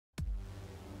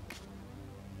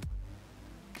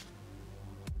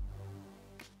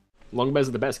Longbows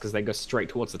are the best because they go straight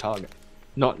towards the target.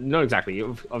 Not exactly.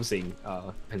 Obviously,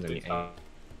 depends on your aim.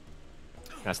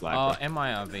 That's lag. Oh,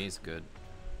 MIRV is good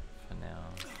for now.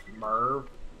 Merv.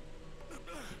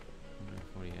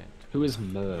 48. Who is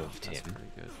Merv, Tim? That's pretty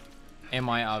good.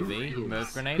 MIRV,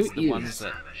 Merv grenades, the ones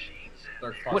that.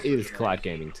 What is Cloud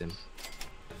Gaming, Tim?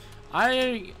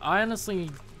 I honestly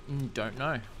don't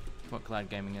know what cloud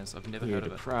gaming is. I've never heard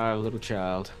of it. Proud little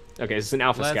child. Okay, it's an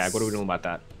alpha Skag. What are we doing about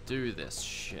that? Do this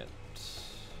shit.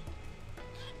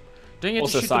 Don't you have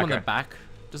Also to shoot them on Psycho. the back?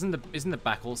 Isn't the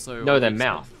back also? No, a their weak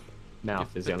mouth. spot?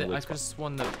 Mouth is the only I weak could spot. have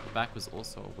sworn the back was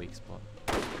also a weak spot.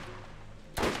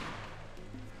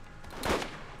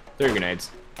 3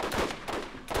 grenades.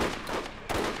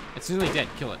 It's nearly dead.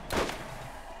 Kill it.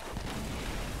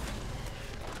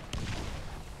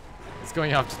 It's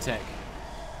going after Tech.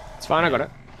 It's fine, I got it.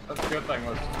 That's a good thing.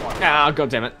 Let's just watch. Ah, god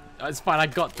damn it. It's fine. I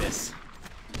got this.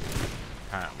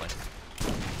 Apparently.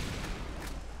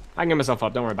 I can get myself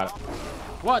up, don't worry about it.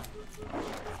 What?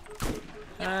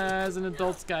 There's an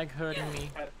adult Skag hurting me.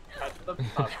 Pet the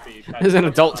puppy, pet There's an the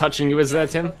adult puppy, touching you, is there,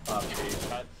 Tim? pet the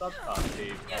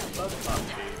puppy, pet the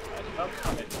puppy, pet the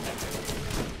puppy.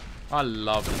 I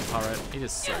love the turret. It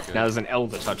is so good. Now there's an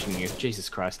elder touching you. Jesus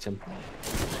Christ, Tim.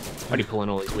 Why are you pulling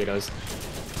all these weirdos?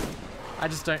 I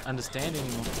just don't understand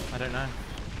anymore. I don't know.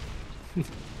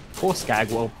 Poor Skag,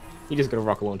 well, he just got a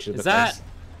rocket launcher to Is the that face.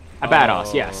 A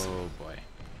badass, yes. Oh boy.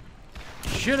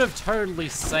 Should have totally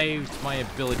saved my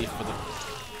ability for the.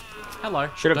 Hello.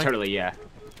 Should have Don't- totally, yeah.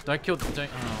 Don't kill. Don't.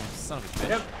 Oh, son of a bitch.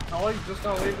 Yep, I'll just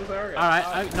don't leave this area. All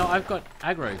right. No, I've got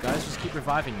aggro, guys. Just keep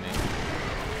reviving me.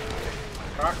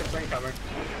 Rocket's incoming.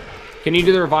 Can you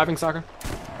do the reviving, Psycho?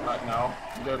 No.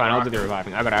 Do it Fine, I'll do rocket. the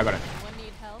reviving. I got it. Anyone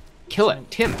need help? Kill it,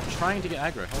 Tim. I'm trying to get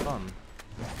aggro. Hold on.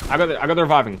 I got the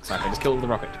reviving, Psycho. Just kill the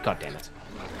rocket. God damn it.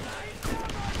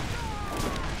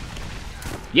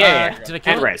 Yeah. Did I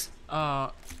kill and it? res.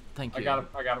 Thank I you. got him.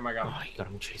 I got him. I got him. Oh, you got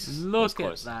him, Jesus. Look at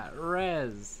close. that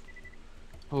res.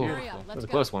 Oh, Hurry up, that let's was a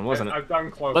go. close one, wasn't it? I've done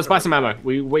close. Let's buy some ammo.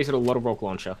 We wasted a lot of rocket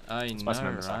launcher. I Let's know, buy some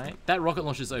ammo, Psycho. right? That rocket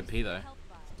launcher's OP though.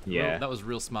 Yeah. That was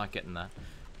real smart getting that.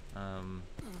 I'm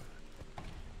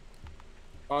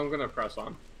gonna press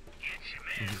on.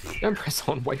 Don't press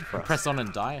on, wait for us. Press on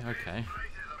and die. Okay.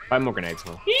 Buy more grenades,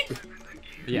 Will.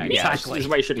 Yeah, Yeah, exactly. this is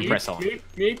why you shouldn't press on. Alright,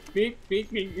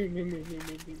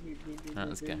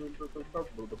 let's go.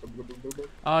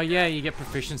 Oh yeah, you get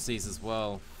proficiencies as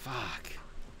well. Fuck.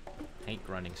 Hate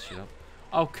grinding shit up.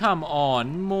 Oh come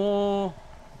on, more.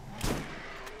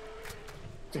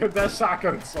 Dude, that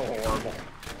shotgun's so horrible.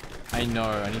 I know.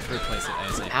 I need to replace it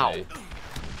ASAP. Ow.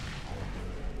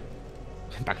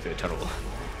 Back to the turtle.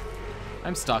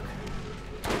 I'm stuck.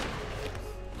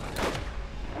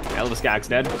 Elder Skag's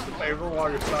dead. What's the favor while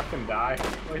you're stuck and die?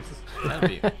 Please. That'd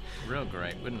be real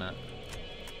great, wouldn't it?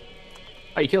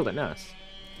 Oh, you killed it, nice.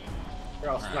 Here,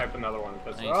 I'll snipe another one.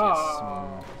 Because, I need to get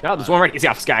some- No, there's one right. He's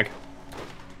Alpha Skag.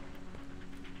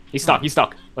 He's stuck. He's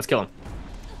stuck. Let's kill him.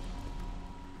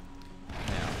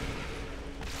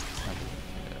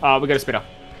 We got a spitter.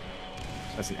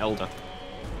 That's an elder.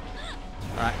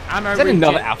 Alright, ammo Is that regen.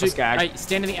 another Alpha Dude, Skag? Hey,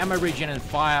 stand in the ammo regen and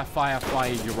fire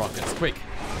your rockets. Quick.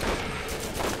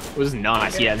 It was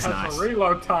nice. Yeah, it's That's nice. a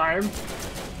reload time.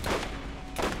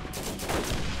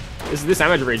 This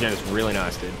ammo regen is really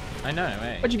nice, dude. I know,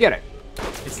 hey. Where'd you get it?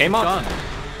 It's came up? gone.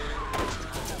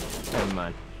 Never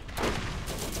mind.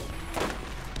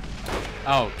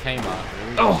 Oh, Kmart.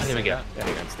 Oh, there we go. There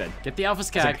we go. It's dead. Get the Alpha It's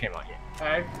Skag. came on, yeah.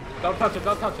 Hey, don't touch it.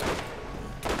 Don't touch it.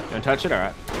 Don't touch it. All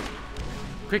right.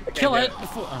 Quick, kill get it it.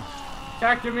 before. Oh.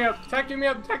 Attack, give me up. Attack, give me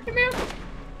up. Attack, give me up.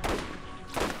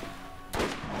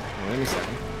 Wait a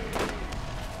second.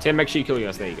 Tim, make sure you kill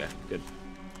yours. There you go. Good.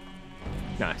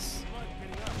 Nice.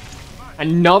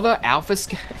 Another Alpha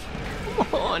Skag.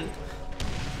 Come on.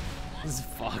 This is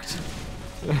fucked.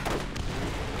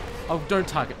 Oh, don't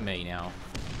target me now.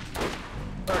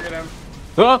 Target him.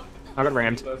 Oh! I got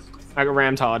rammed. This. I got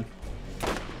rammed hard.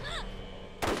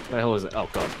 Where the hell is it? Oh,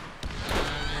 God.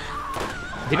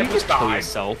 Did I you just kill died.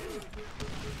 yourself?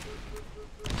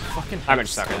 Fucking I'm hate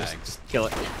just sucker. Skags. Just kill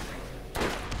it.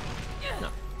 No.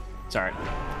 Sorry.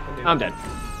 I'm dead.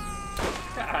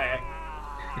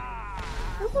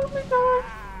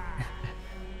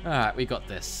 Alright, we got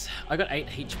this. I got 8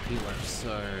 HP left,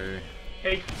 so...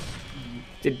 Hey,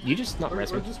 Did you just not we're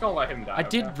res me? just gonna let him die. I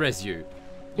did okay? res you.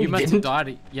 You You must have didn't?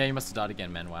 died. Yeah, you must have died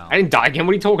again, man. Wow. I didn't die again.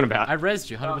 What are you talking about? I resed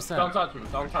you, Don't 100%. touch him.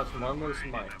 Don't touch him. Let him lose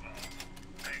some money.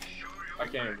 I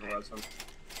can't even res him.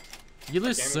 You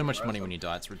lose can't so even much res money him. when you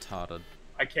die, it's retarded.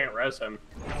 I can't res him.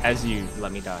 As you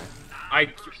let me die.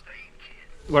 I.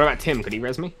 What about Tim? Could he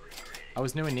res me? I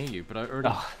was nowhere near you, but I already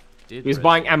Oh, did. he was res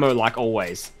buying you. ammo like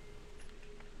always.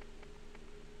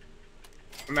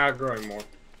 I'm outgrowing more.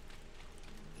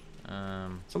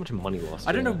 So much money lost.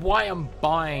 I don't know why I'm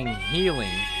buying healing.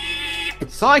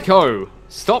 Psycho!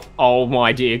 Stop! Oh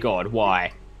my dear God!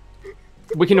 Why?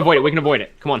 We can avoid it. We can avoid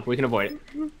it. Come on, we can avoid it.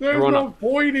 There's no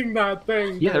avoiding that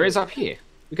thing. Yeah, there is up here.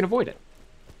 We can avoid it.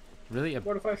 Really?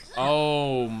 What if I?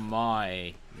 Oh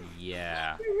my.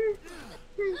 Yeah.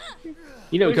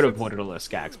 You know we could have avoided all those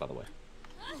skags, by the way.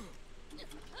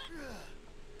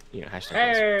 You know, hashtag.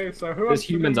 Hey, so who There's else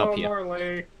humans up here.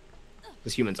 Marley?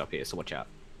 There's humans up here, so watch out.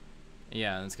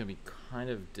 Yeah, and it's gonna be kind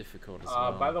of difficult as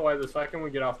well. By the way, the second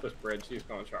we get off this bridge, he's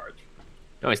gonna charge.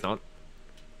 No, he's not.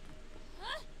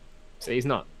 See, he's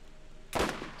not.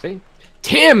 See?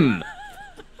 Tim!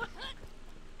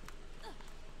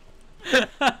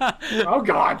 Oh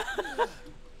God!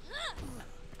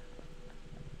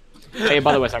 Hey,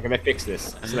 by the way, Psycho, they fixed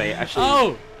this. So they actually...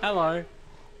 Oh! Hello!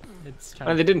 It's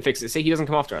No, they didn't fix it. See, he doesn't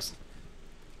come after us.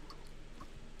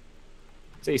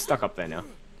 See, he's stuck up there now.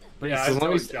 Yeah, as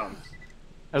long as- jumps.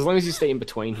 As long as you stay in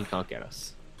between, he can't get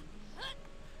us.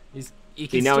 He See,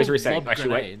 can now he's still resetting. lob Actually,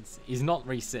 wait. grenades. He's not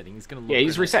resetting. He's gonna. Yeah, he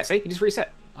just reset. See? He just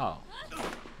reset. Oh. Well,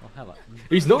 hello.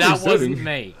 He's not That resetting. wasn't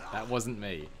me. That wasn't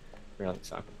me. Really,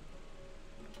 Psycho.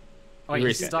 Oh, he's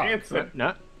reset. stuck. Answer.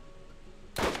 No.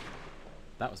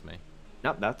 That was me.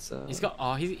 No, that's... He's got.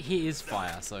 Oh, he is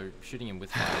fire. So shooting him with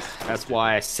fire. Is That's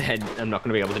why I said I'm not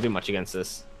going to be able to do much against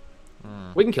this.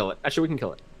 Hmm. We can kill it. Actually, we can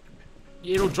kill it.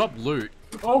 It'll drop loot.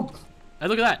 Oh! Hey,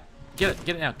 look at that. Get it.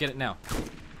 Get it now. Get it now.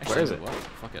 Actually, Where is it? What?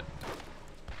 Fuck it.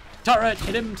 Turret,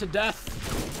 hit him to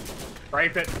death.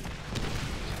 Rape it.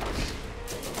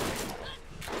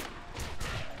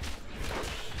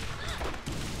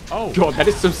 Oh. God, that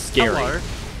is so scary. Hello.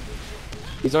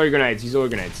 He's already grenades. He's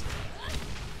already grenades.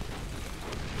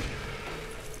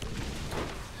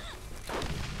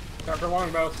 Got for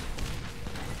longbows.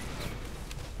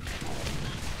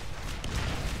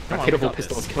 Come on, we Pitiful got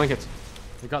pistols this. killing it.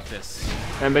 We got this.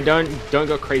 But don't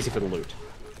go crazy for the loot.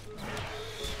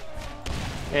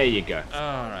 There you go.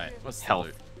 Alright, what's the Health.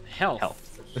 loot? Health.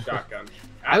 Health. Shotgun.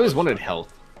 I always wanted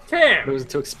health, but it Damn! was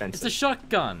too It's expensive. a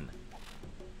shotgun.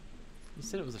 You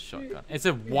said it was a shotgun. It's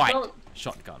a white don't-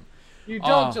 shotgun. You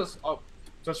don't Oh. just. Oh,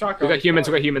 it's a We shotgun. got humans.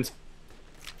 We got humans.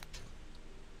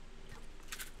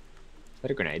 Is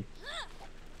that a grenade?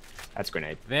 That's a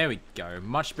grenade. There we go.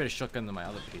 Much better shotgun than my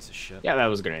other piece of shit. Yeah, that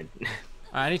was a grenade.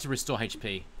 I need to restore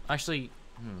HP. Actually,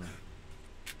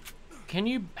 Can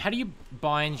you? How do you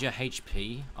bind your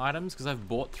HP items? Because I've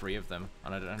bought 3 of them,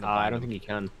 and I don't know. I don't think you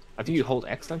can. I think you hold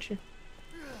X, don't you?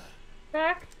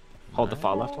 Hold the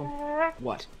far left one.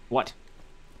 What? What?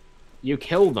 You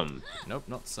kill them. Nope,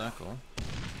 not circle.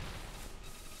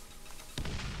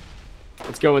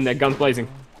 Let's go in there, guns blazing.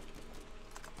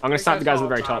 I'm gonna start the guys at the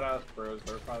very top. Badass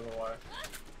bruiser, by the way.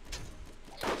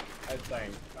 I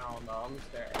think. I don't know. I'm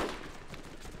scared.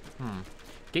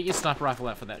 Get your sniper rifle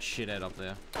out for that shithead up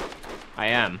there. I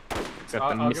am. Except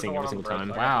I'm I'll get missing the one every on single the time.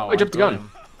 bridge. Wow. I dropped the got gun.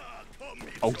 him.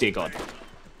 Oh dear God.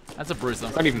 That's a bruiser.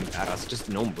 It's not even badass, just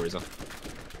a normal bruiser.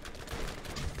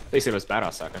 They said it was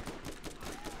badass, Psycho.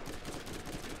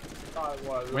 Oh, it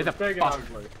was. It Where was the big fuck- and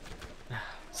ugly.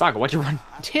 Psycho, why'd you run?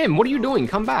 Tim, what are you doing?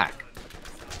 Come back.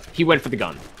 He went for the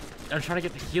gun. I'm trying to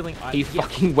get the healing. He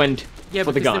fucking went Yeah,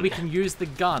 for because the then gun. we can use the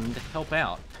gun to help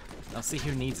out. I'll see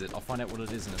who needs it. I'll find out what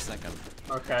it is in a second.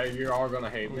 Okay, you're all gonna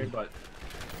hate me, but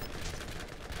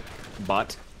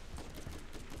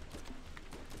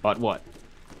But what?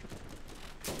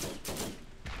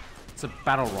 It's a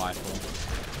battle rifle.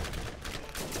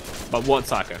 But what,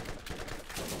 Psycho?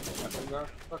 nothing there.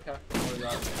 Okay. What we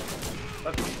got?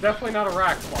 That's definitely not a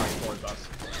Rakk flying towards us.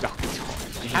 Oh,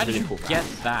 God. How did you Cool get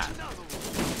racks. that?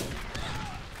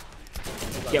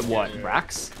 Get what?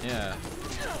 Racks? Yeah.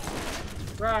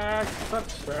 Rakk,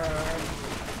 touchdown.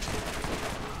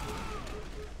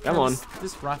 Come on.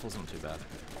 This rifle's not too bad.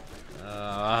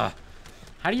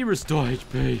 How do you restore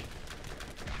HP?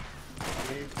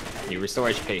 You restore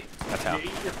HP. That's how. You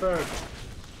eat your food.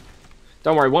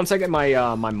 Don't worry, once I get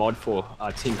my my mod for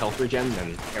team health regen, then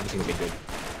everything will be good.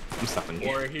 I'm stuck in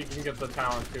here. Or he can get the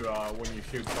talent to when you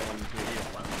shoot someone to heal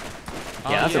them.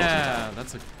 Yeah, that's yeah,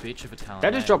 that's a bitch of a talent.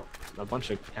 That just eh? dropped a bunch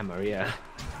of ammo, yeah.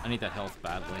 I need that health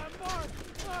badly.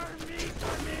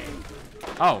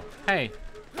 Oh, hey.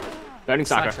 Burning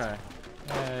Psycho. Psycho.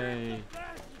 Hey.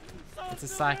 It's a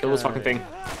Psycho. Kill this fucking thing.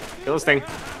 Kill this thing.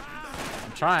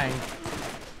 I'm trying.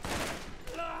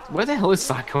 Where the hell is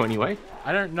Psycho anyway?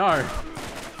 I don't know.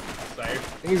 Safe. I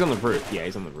think he's on the roof. Yeah,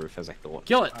 he's on the roof, as I thought.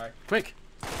 Kill it. Alright. Quick.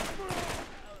 There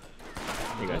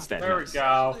you go, it's dead. There we Nice.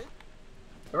 go.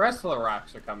 The rest of the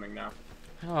Rakks are coming now.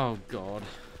 Oh, God.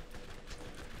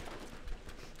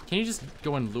 Can you just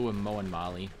go and lure Mo and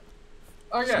Marley?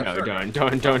 Oh yeah, No, sure. don't.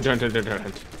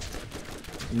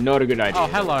 Not a good idea. Oh,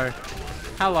 hello.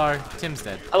 Hello. Tim's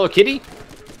dead. Hello, kitty.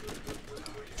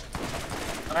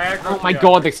 Oh my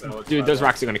god, dude, those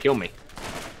racks are gonna kill me.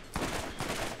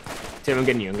 Tim, I'm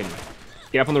getting you.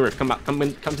 Get up on the roof. Come to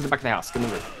the back of the house. Get on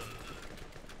the roof.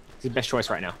 It's the best choice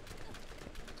right now.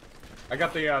 I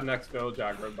got the next village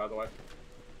aggro, by the way.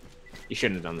 You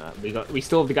shouldn't have done that. We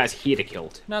still have the guys here to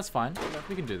kill. No, it's fine.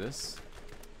 We can do this.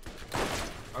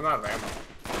 I'm out of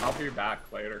ammo. I'll be back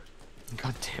later.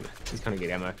 God damn it. He's gonna get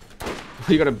ammo.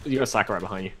 You got a Psycho right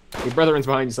behind you. Your brethren's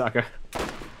behind you, Psycho.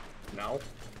 No.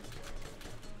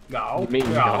 No. Me,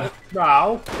 no.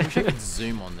 No. I wish I could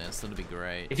zoom on this. That'd be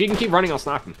great. If you can keep running, I'll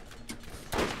snipe him.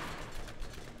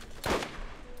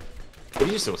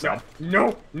 Did you suicide?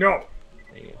 No. No.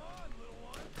 There you go.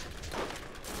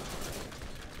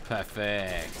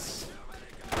 Perfect.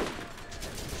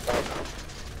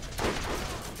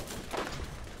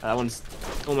 That one's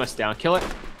almost down. Kill it.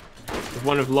 There's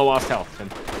one with low ass health.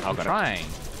 And I'll got it. Trying.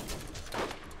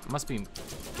 It must be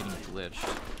getting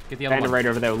glitched. Get the other Bandit one. right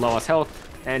over there with low ass health.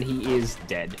 And he is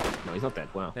dead. No, he's not dead.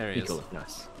 Wow. There he is. Killed it.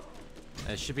 Nice.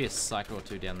 There should be a Psycho or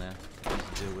two down there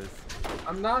to deal with.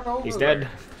 I'm not over He's there. dead.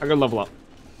 I gotta level up.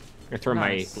 I'm gonna throw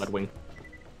Nice. my Bloodwing.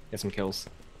 Get some kills.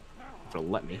 If it'll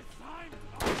let me.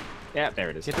 Yeah, there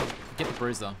it is. Get the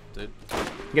bruiser, dude. I'm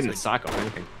getting the Psycho, if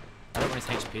anything. I don't want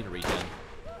his HP to regen.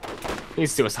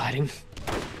 He's suiciding.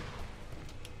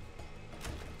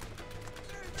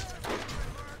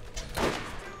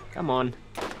 Come on.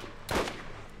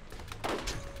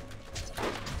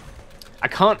 I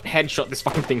can't headshot this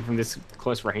fucking thing from this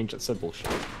close range. That's so bullshit.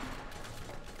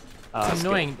 It's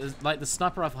annoying. Like, the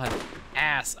sniper rifle has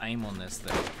ass aim on this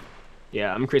thing.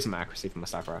 Yeah, I'm increasing my accuracy for my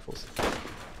sniper rifles.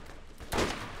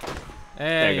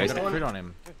 Hey, you I go. got a crit on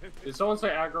him. Did someone say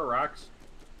aggro racks?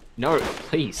 No,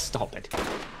 please stop it.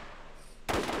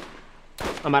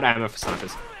 I'm out of ammo for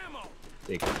snipers.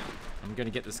 There you go. I'm gonna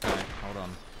get this guy. Hold on.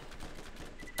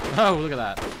 Oh, look at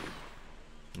that.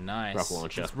 Nice. Rocket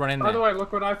launcher. Let's run in By there. the way,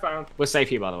 look what I found. We're safe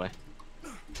here, by the way.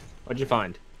 What'd you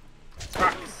find?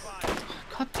 Racks.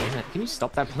 God damn it! Can you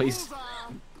stop that, please?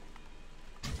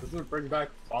 Doesn't it bring back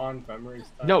fond memories?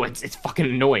 No, it's fucking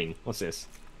annoying. What's this?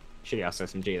 Shitty ass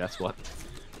SMG. That's what.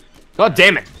 God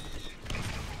damn it!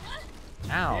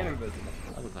 Ow. And invisible.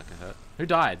 That looked like it hurt. Who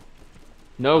died?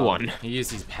 No Oh, one. He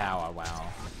used his power. Wow.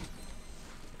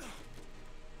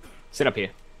 Sit up here.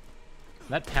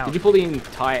 That power. Did you pull the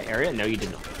entire area? No, you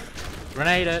did not.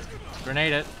 Grenade it.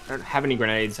 Grenade it. I don't have any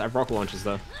grenades. I have rocket launchers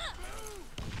though.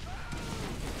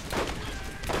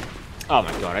 Oh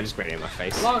my god! I just grenaded in my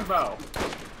face. Longbow.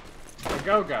 A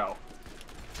go-go.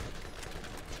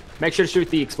 Make sure to shoot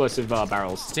the explosive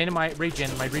barrels. Stand in my regen.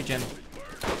 My regen.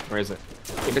 Where is it?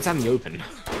 If it's out in the open.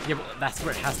 Yeah, but that's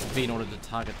where it has to be in order to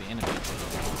target the enemy.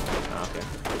 Oh, okay.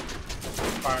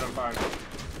 Fine, I'm fine.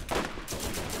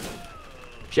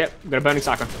 Shit, got a burning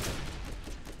Psycho.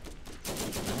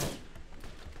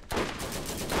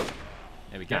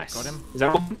 There we go. Nice. Got him. Is that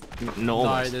all? No, No,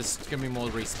 almost. there's gonna be more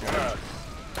respawn. Yeah.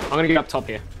 I'm gonna get up top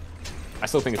here. I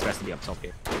still think it's best to be up top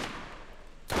here.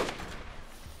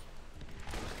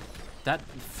 That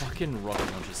fucking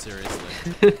rocket launcher,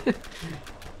 seriously.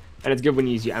 And it's good when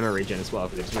you use your ammo regen as well,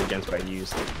 because it's regen's what I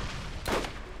used.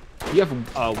 Do you have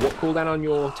what cooldown on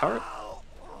your turret?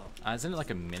 Isn't it like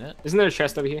a minute? Isn't there a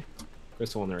chest over here?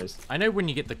 There's one there is. I know when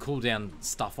you get the cooldown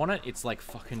stuff on it, it's like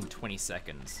fucking 20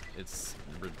 seconds. It's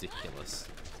ridiculous.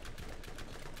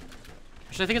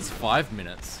 Actually, I think it's 5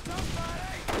 minutes.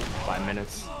 5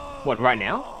 minutes. What, right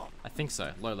now? I think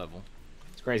so. Low level.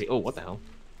 It's crazy. Oh, what the hell?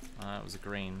 It was a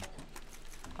green.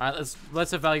 Alright,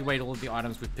 let's evaluate all of the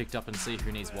items we've picked up and see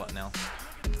who needs what now.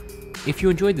 If you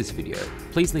enjoyed this video,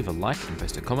 please leave a like and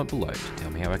post a comment below to tell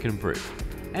me how I can improve.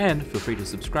 And feel free to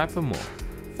subscribe for more.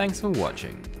 Thanks for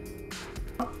watching.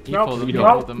 He No, pulled them, he no,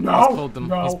 pulled them, no, he's pulled them,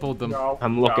 no, he's pulled them. No,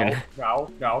 I'm looking.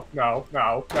 No, no, no, no,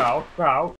 no, no, no.